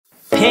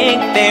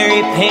pink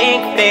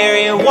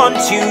fairy, 1, 2,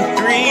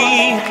 3.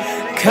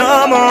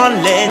 Come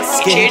on, let's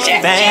get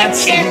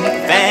fancy,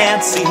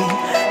 fancy.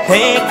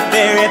 Pink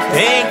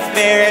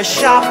fairy,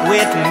 shop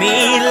with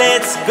me.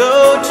 Let's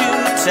go to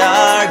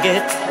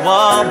Target,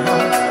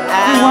 Walmart,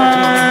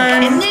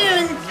 Aldi.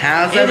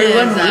 How's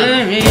everyone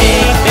doing?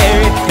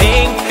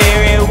 Pink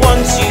fairy, 1, 2,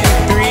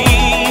 3.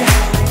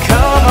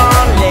 Come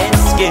on,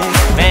 let's get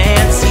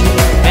fancy,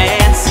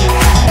 fancy.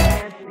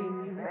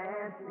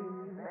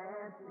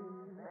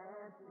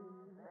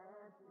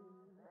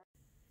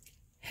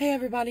 Hey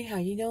everybody, how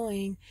you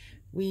doing?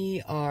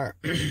 We are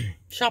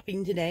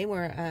shopping today.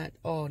 We're at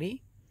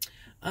Aldi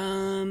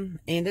and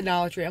the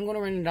Dollar Tree. I'm going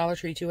to run the Dollar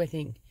Tree too, I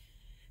think.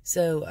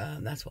 So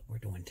that's what we're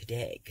doing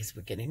today because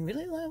we're getting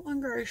really low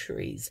on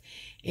groceries.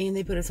 And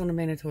they put us on a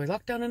mandatory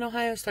lockdown in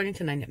Ohio starting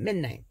tonight at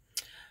midnight.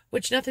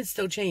 Which nothing's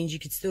still changed. You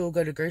could still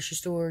go to the grocery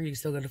store. You can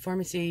still go to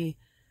pharmacy,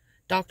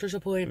 doctor's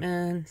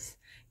appointments,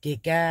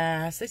 get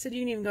gas. They said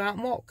you can even go out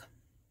and walk.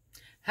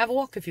 Have a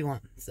walk if you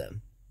want. So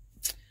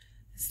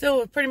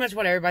still pretty much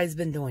what everybody's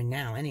been doing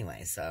now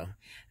anyway, so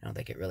I don't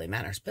think it really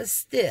matters, but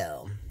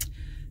still.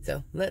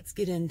 So let's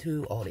get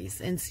into Aldi's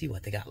and see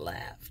what they got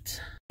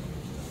left.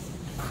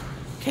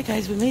 Okay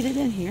guys, we made it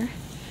in here.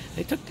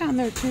 They took down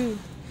their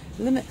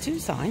limit 2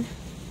 sign.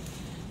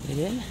 They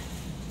did.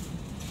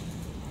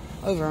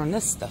 Over on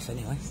this stuff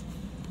anyways.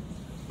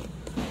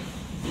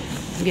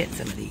 Get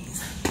some of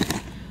these. I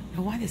don't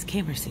know why this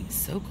camera seems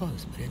so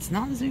close, but it's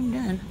not zoomed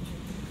in.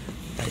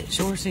 But it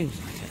sure seems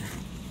like it.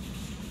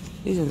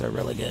 These ones are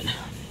really good.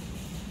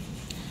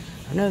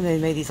 I know they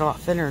made these a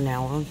lot thinner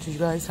now, don't you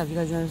guys? Have you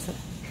guys noticed it?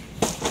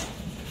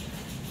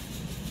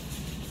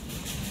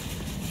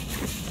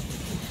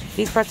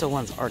 These pretzel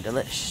ones are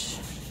delish.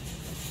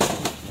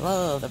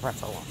 Love the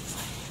pretzel ones.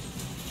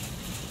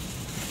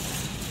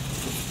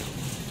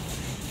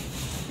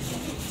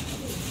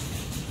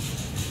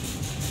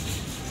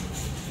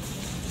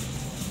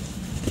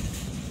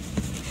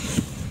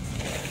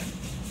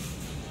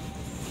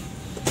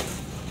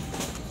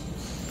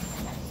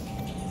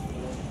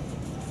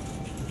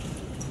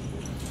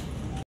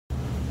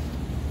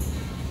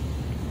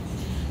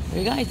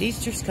 You guys,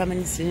 Easter's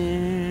coming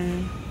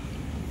soon.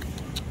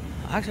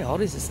 Actually,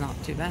 Aldi's is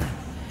not too bad.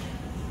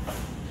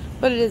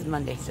 But it is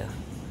Monday, so.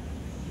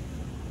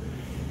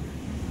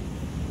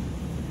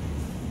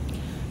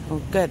 I'll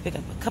go ahead and pick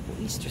up a couple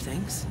Easter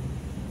things.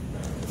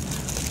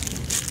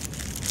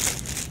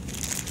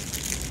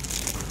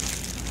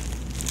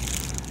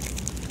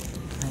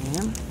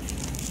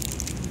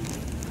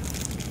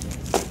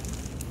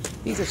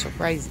 These are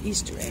surprise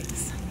Easter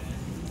eggs.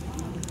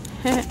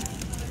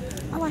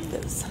 I like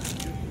those.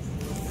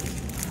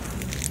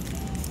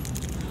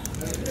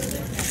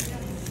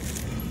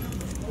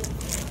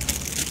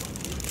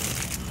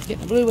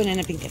 Getting a blue one and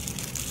a pink one.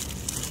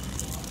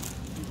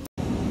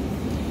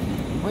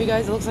 Well, you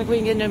guys, it looks like we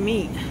can get no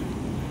meat.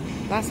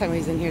 Last time we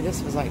was in here,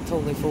 this was like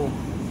totally full.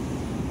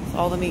 So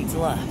all the meat's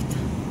left.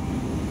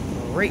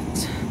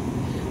 Great.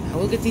 I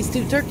will get these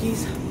 2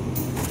 turkeys.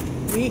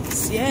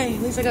 Meats, yay.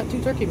 At least I got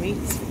 2 turkey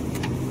meats.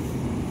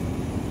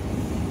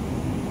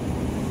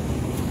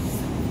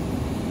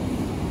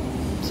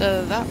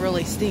 So that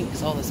really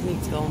stinks, all this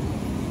meat's gone.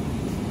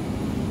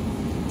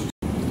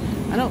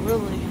 I don't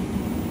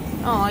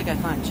like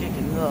that kind of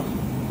chicken. Ugh.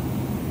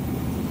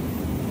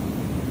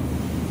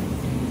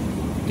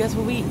 Guess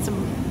we'll be eating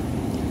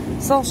some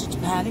sausage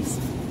patties.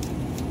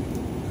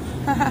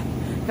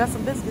 Got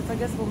some biscuits. I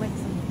guess we'll make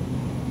some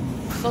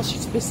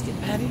sausage biscuit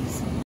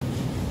patties.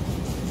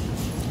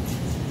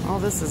 All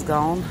this is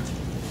gone.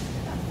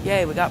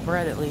 Yay, we got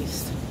bread at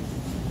least.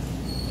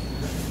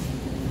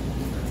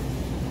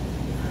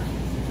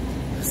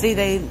 See,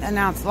 they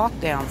announced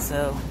lockdown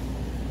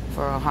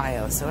for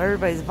Ohio, so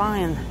everybody's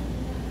buying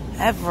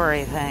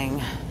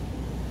everything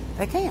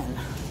they can.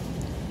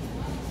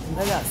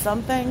 They got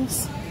some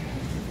things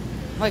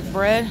like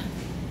bread,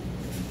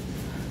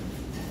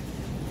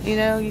 you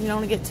know, you can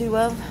only get 2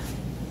 of.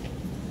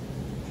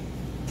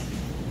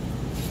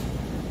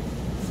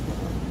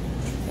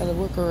 Got a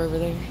worker over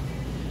there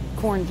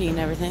quarantining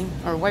everything,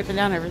 or wiping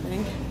down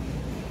everything.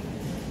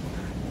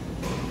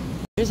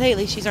 Here's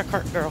Haley, she's our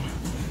cart girl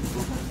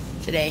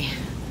today.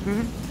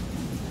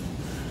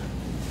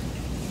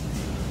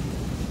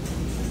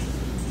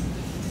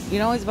 You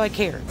can always buy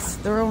carrots.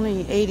 They're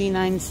only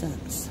 89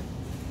 cents.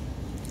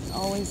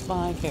 Always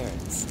buy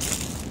carrots.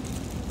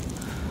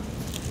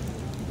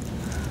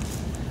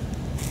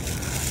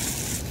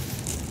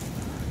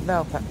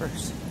 Bell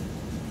peppers.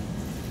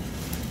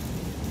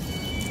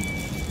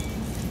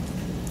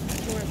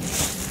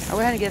 I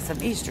went to get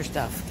some Easter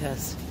stuff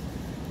because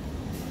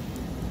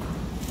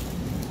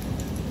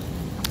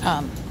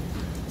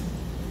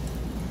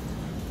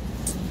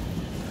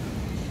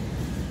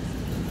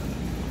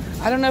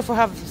I don't know if we'll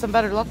have some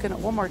better luck in at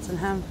Walmart's than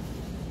have.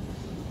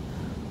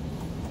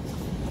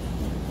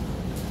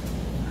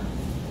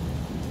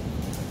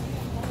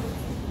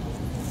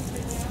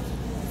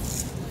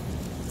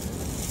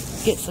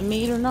 Get some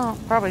meat or not?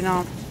 Probably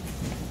not.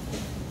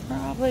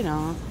 Probably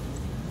not.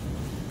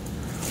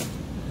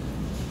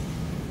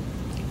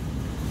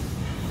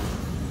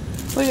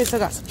 We still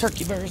got some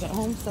turkey burgers at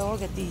home, so I'll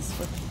get these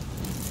for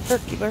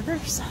turkey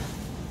burgers.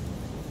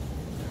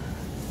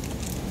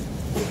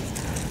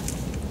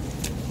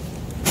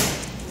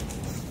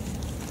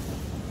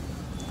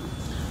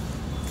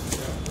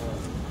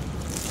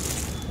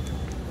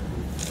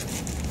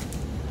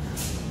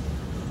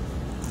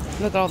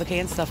 Look at all the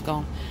canned stuff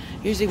gone.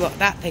 Usually what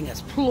that thing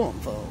is plumb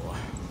full.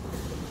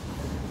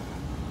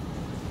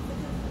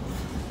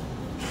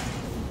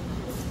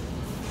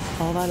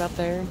 All that up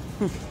there.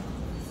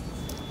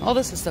 All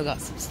this has still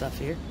got some stuff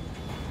here.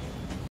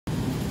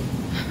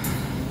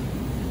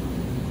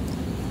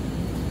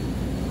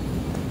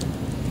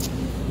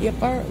 Yep,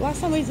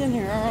 last time we was in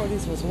here, our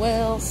Aldi's was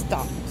well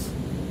stocked.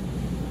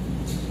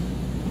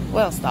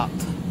 Well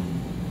stocked.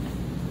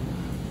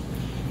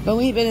 But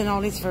we ain't been in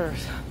Aldi's for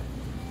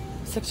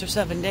 6 or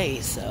 7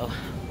 days, so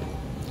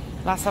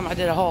last time I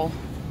did a haul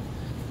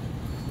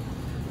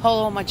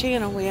on my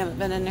channel, we haven't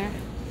been in there.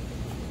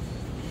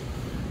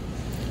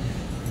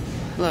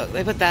 Look,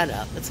 they put that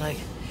up. It's like,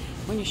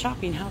 when you're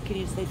shopping, how can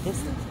you stay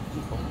distant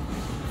from people?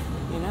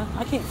 You know,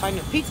 I can't find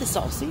no pizza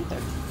sauce either.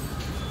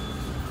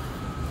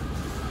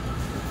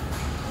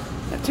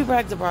 Got 2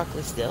 bags of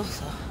broccoli still,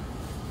 so.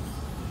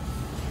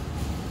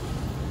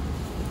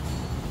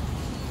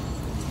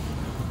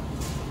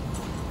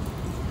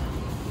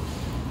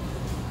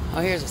 Oh,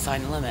 here's a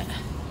sign limit.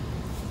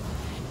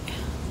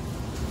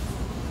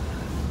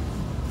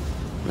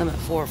 Limit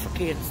 4 for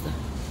kids.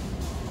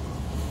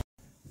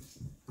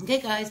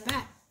 Okay, guys,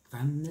 back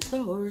from the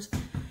stores.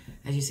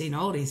 As you see,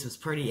 Aldi's was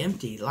pretty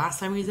empty. Last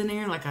time we was in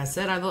there, like I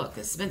said, I looked.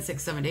 It's been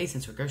 6-7 days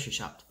since we grocery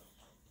shopped.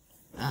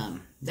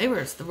 They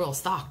were the real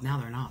stock. Now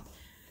they're not.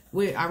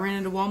 I ran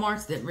into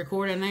Walmart's, didn't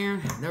record in there.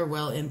 They're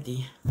well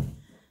empty.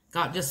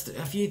 Got just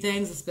a few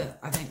things. I spent,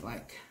 I think,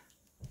 like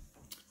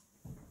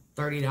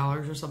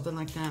 $30 or something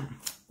like that.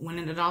 Went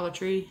into Dollar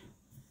Tree.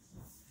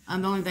 The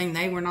only thing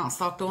they were not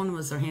stocked on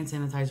was their hand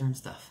sanitizer and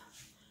stuff.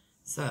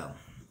 So,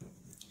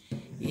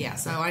 yeah,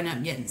 so I ended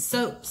up getting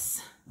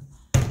soaps.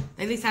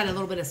 They at least had a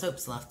little bit of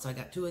soaps left, so I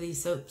got 2 of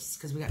these soaps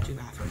because we got 2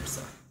 bathrooms.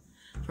 So,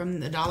 from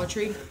the Dollar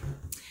Tree,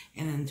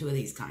 and then 2 of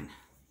these kind.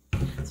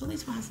 So at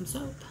least we'll have some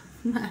soap.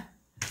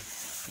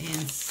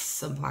 And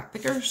some black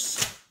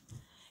pickers.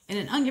 And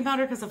an onion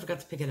powder because I forgot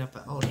to pick it up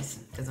at Aldi's.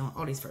 Because I want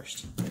Aldi's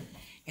first.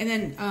 And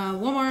then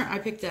Walmart, I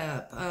picked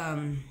up,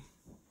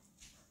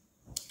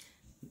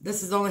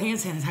 this is all the hand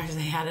sanitizers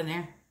they had in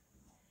there.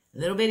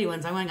 Little bitty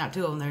ones. I went and got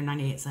 2 of them. They're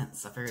 98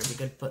 cents. I figured it'd be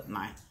good to put in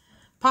my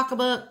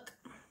pocketbook.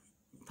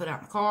 Put out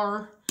in the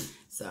car.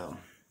 So,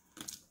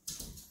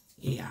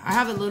 yeah. I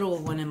have a little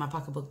one in my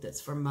pocketbook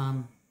that's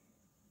from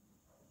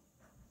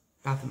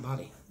Bath &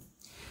 Body.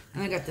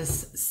 And I got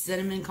this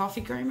cinnamon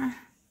coffee creamer.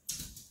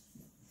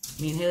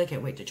 Me and Haley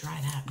can't wait to try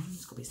that.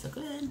 It's going to be so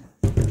good.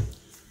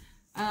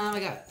 I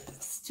got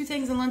 2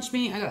 things in lunch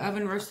meat. I got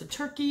oven roasted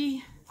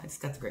turkey. I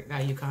just got the great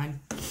value kind.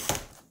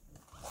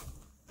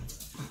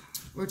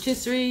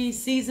 Rotisserie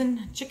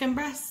seasoned chicken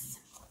breasts.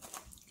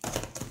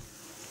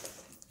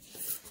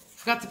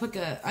 Forgot to put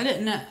I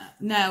didn't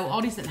know,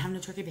 Aldi's didn't have no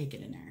turkey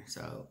bacon in there.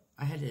 So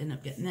I had to end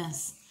up getting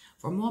this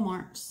from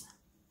Walmart's.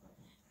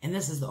 And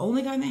this is the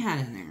only kind they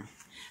had in there.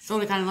 It's the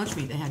only kind of lunch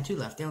meat they had 2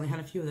 left. They only had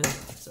a few of those.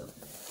 So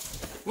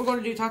we're going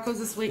to do tacos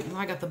this week.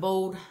 I got the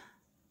bold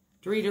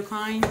Dorito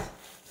kind.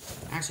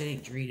 Actually, it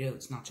ain't Dorito.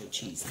 It's nacho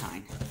cheese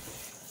kind.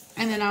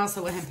 And then I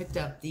also went ahead and picked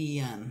up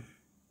the,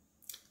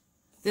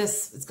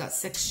 it's got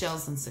 6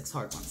 shells and 6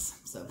 hard ones.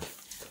 So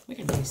we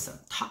can do some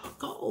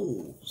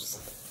tacos.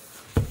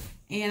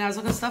 And I was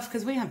looking at stuff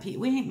because we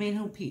ain't made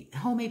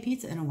homemade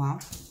pizza in a while.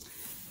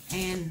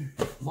 And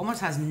Walmart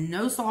has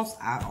no sauce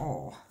at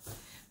all.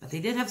 But they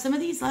did have some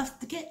of these left,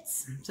 the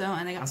kits. So,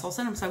 and they got sauce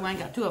in them, so I went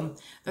and got 2 of them.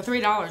 They're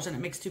 $3 and it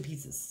makes 2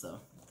 pizzas, so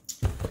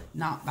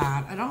not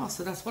bad at all.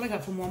 So that's what I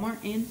got from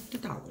Walmart and the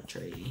Dollar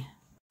Tree.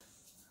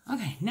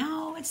 Okay,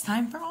 now it's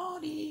time for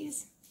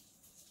Aldi's.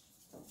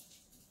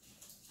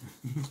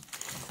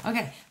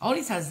 Okay,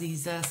 Aldi's has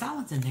these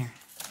salads in there.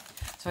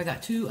 So I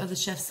got 2 of the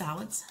chef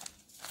salads.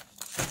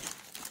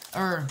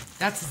 Or,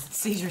 that's a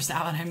Caesar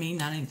salad, I mean,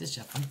 not even the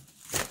chef one.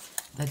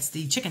 That's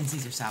the chicken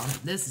Caesar salad.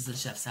 This is the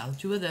chef salad,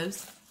 2 of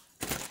those.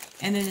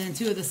 And then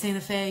 2 of the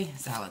Santa Fe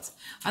salads.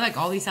 I like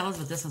all these salads,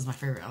 but this one's my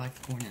favorite. I like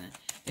the corn in it.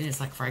 And it's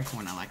like fried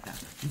corn. I like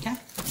that. Okay,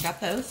 got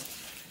those.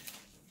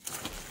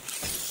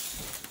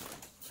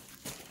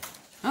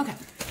 Okay.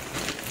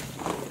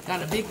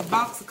 Got a big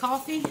box of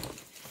coffee.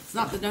 It's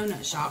not the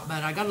donut shop,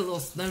 but I got a little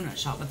donut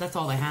shop, but that's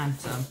all they had.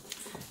 So,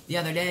 the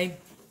other day,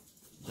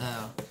 so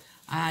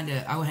I went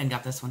ahead and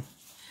got this one.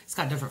 It's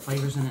got different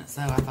flavors in it,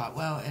 so I thought,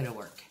 well, it'll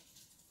work.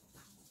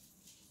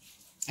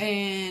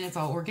 And it's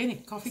all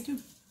organic coffee, too.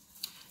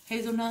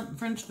 Hazelnut,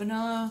 French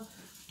vanilla,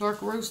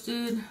 dark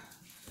roasted.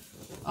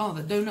 Oh,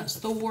 the donut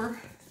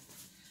store.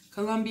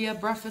 Columbia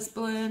breakfast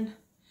blend.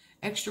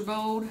 Extra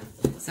bold.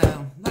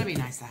 So, that'd be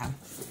nice to have.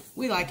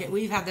 We like it.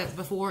 We've had that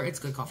before. It's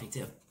good coffee,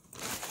 too.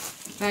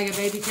 Bag of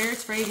baby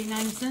carrots for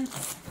 89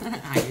 cents.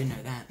 I do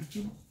know that.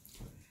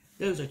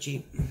 Those are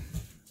cheap.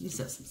 You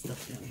set some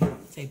stuff down here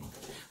on the table.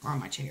 Or on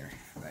my chair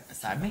right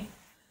beside me.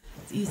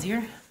 It's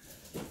easier.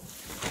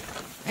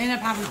 I ended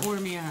up having to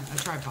order me a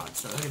tripod,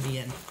 so it'll be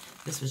in.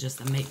 This was just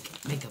a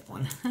makeup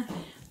one.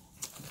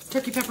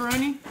 Turkey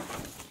pepperoni.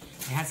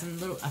 It had some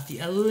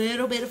a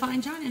little bit of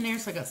fine china in there,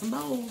 so I got some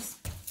bowls.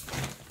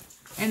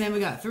 And then we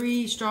got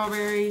 3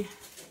 strawberry,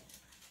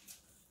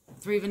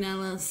 3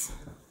 vanillas,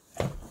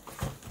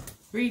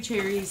 3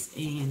 cherries,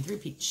 and 3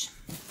 peach.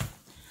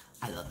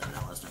 I love the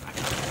vanillas for my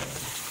food.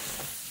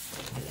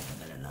 I love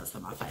the vanillas for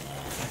my food.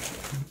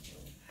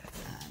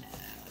 I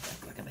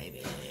know, like a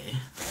baby.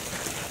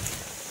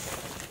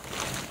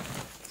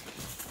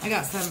 I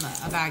got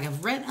a bag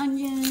of red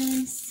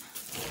onions.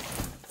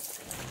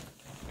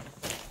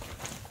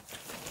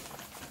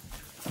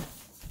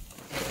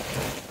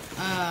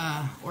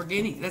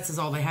 Organic, that's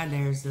all they had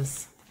there is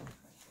this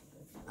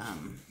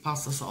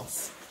pasta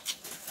sauce.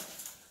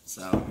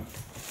 So,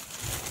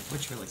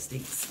 which really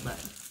stinks, but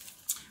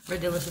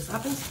red delicious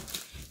apples.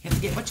 You have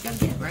to get what you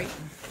gotta get, right?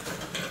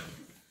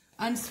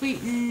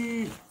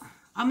 Unsweetened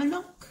almond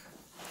milk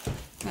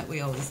that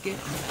we always get.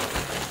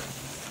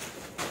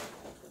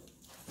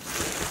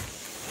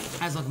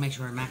 I just look to make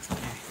sure we're max on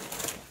there.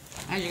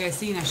 As you guys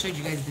seen, I showed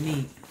you guys the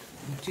meat.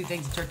 2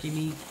 things of turkey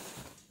meat,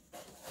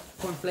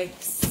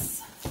 cornflakes.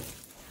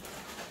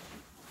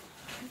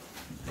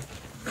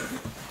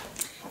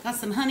 Got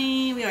some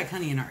honey. We like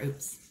honey in our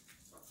oats.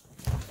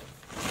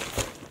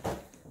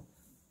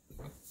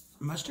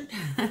 Mustard.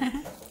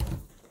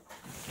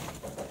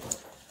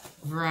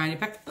 Variety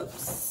pack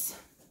oats.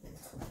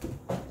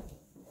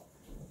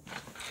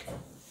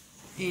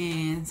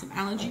 And some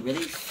allergy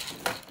relief.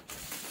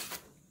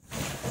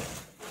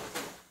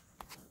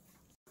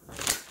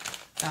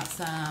 Got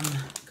some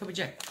Kobe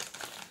Jack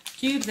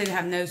cubes. They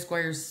have no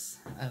squares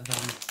of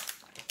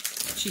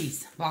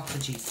cheese, blocks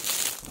of cheese.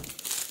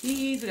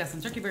 These, we got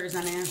some turkey burgers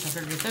on there, so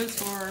I figured get those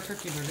for our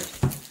turkey burgers.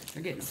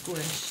 They're getting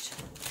squished.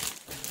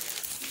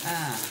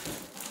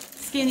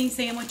 Skinny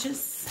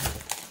sandwiches.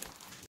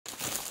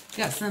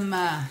 Got some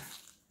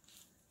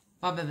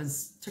Bob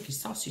Evans turkey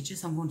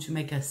sausages. I'm going to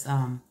make us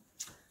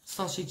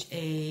sausage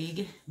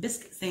egg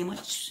biscuit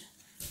sandwich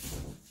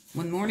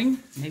one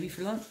morning, maybe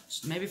for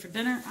lunch, maybe for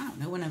dinner. I don't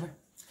know, whenever.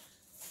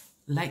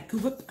 Light Cool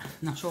Whip.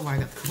 Not sure why I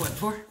got the Cool Whip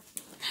for.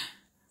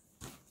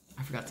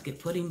 I forgot to get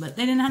pudding, but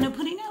they didn't have no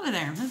pudding over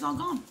there. It's all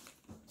gone.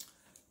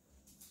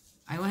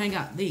 I went and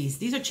got these.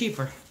 These are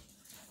cheaper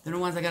than the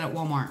ones I got at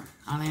Walmart.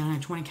 I only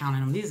had 20 count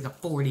in them. These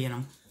got 40 in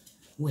them.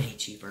 Way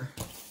cheaper.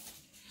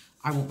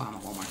 I won't buy them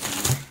at Walmart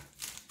anymore.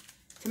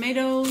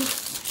 Tomatoes.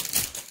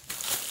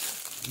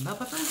 Bell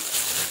pepper.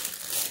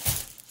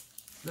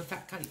 The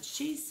fat cottage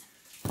cheese.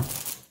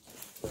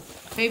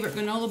 Favorite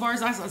granola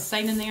bars. I was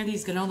saying in there,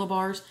 these granola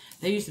bars,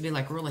 they used to be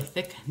like really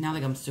thick. Now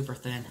they come super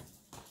thin.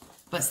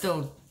 But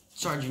still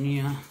charging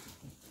you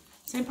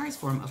same price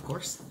for them, of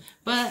course.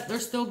 But they're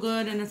still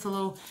good, and it's a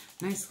little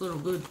nice little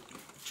good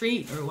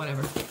treat or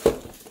whatever.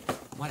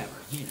 Whatever,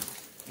 you know.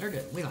 They're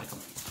good. We like them.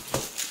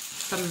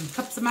 Some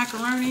cups of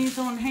macaronis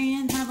on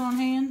hand. Have on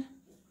hand.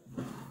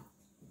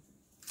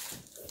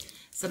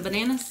 Some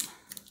bananas.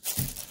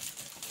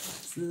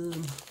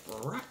 Some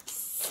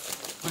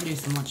wraps. I'm going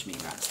to do some lunch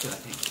meat wraps too, I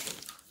think.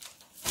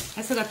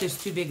 I still got those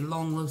 2 big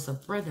long loaves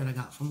of bread that I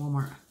got from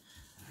Walmart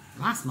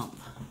last month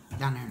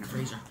down there in the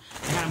freezer.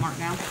 I got them marked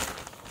down.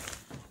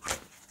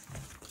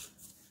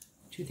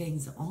 2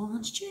 things of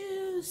orange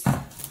juice.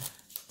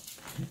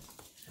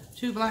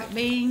 2 black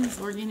beans,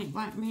 organic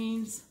black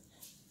beans.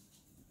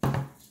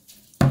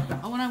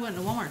 Oh, when I went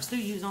to Walmart, too,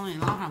 you was only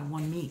allowed to have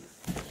 1 meat.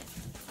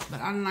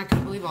 But I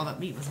couldn't believe all that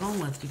meat was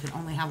boneless. You could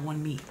only have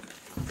 1 meat.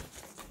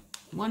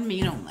 1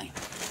 meat only.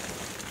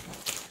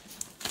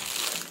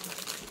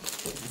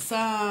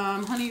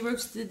 Some honey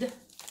roasted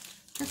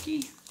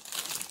turkey.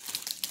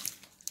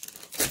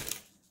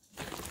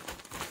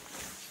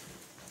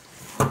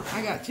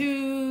 I got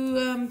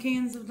 2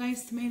 cans of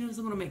diced tomatoes.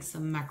 I'm going to make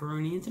some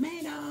macaroni and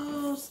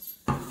tomatoes.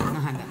 I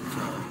had that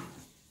before.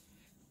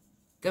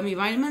 Gummy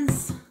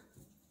vitamins.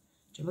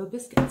 Jumbo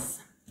biscuits.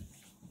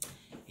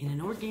 And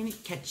an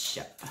organic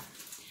ketchup.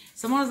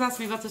 Someone was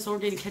asking me about this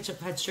organic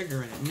ketchup had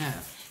sugar in it. No.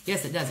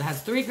 Yes, it does. It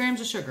has 3 grams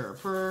of sugar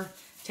per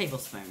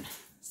tablespoon.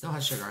 Still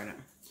has sugar in it.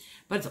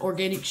 But it's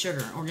organic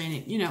sugar.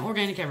 Organic, you know,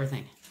 organic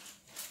everything.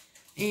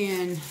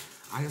 And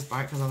I just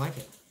buy it because I like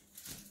it.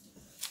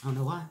 I don't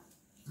know why.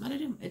 But I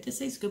do. It just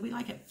tastes good. We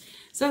like it.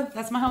 So,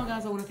 that's my haul,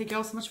 guys. I want to thank you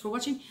all so much for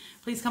watching.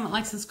 Please comment,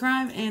 like,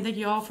 subscribe. And thank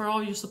you all for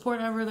all your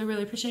support. I really,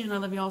 really appreciate it. And I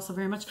love you all so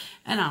very much.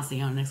 And I'll see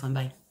you on the next one.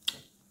 Bye.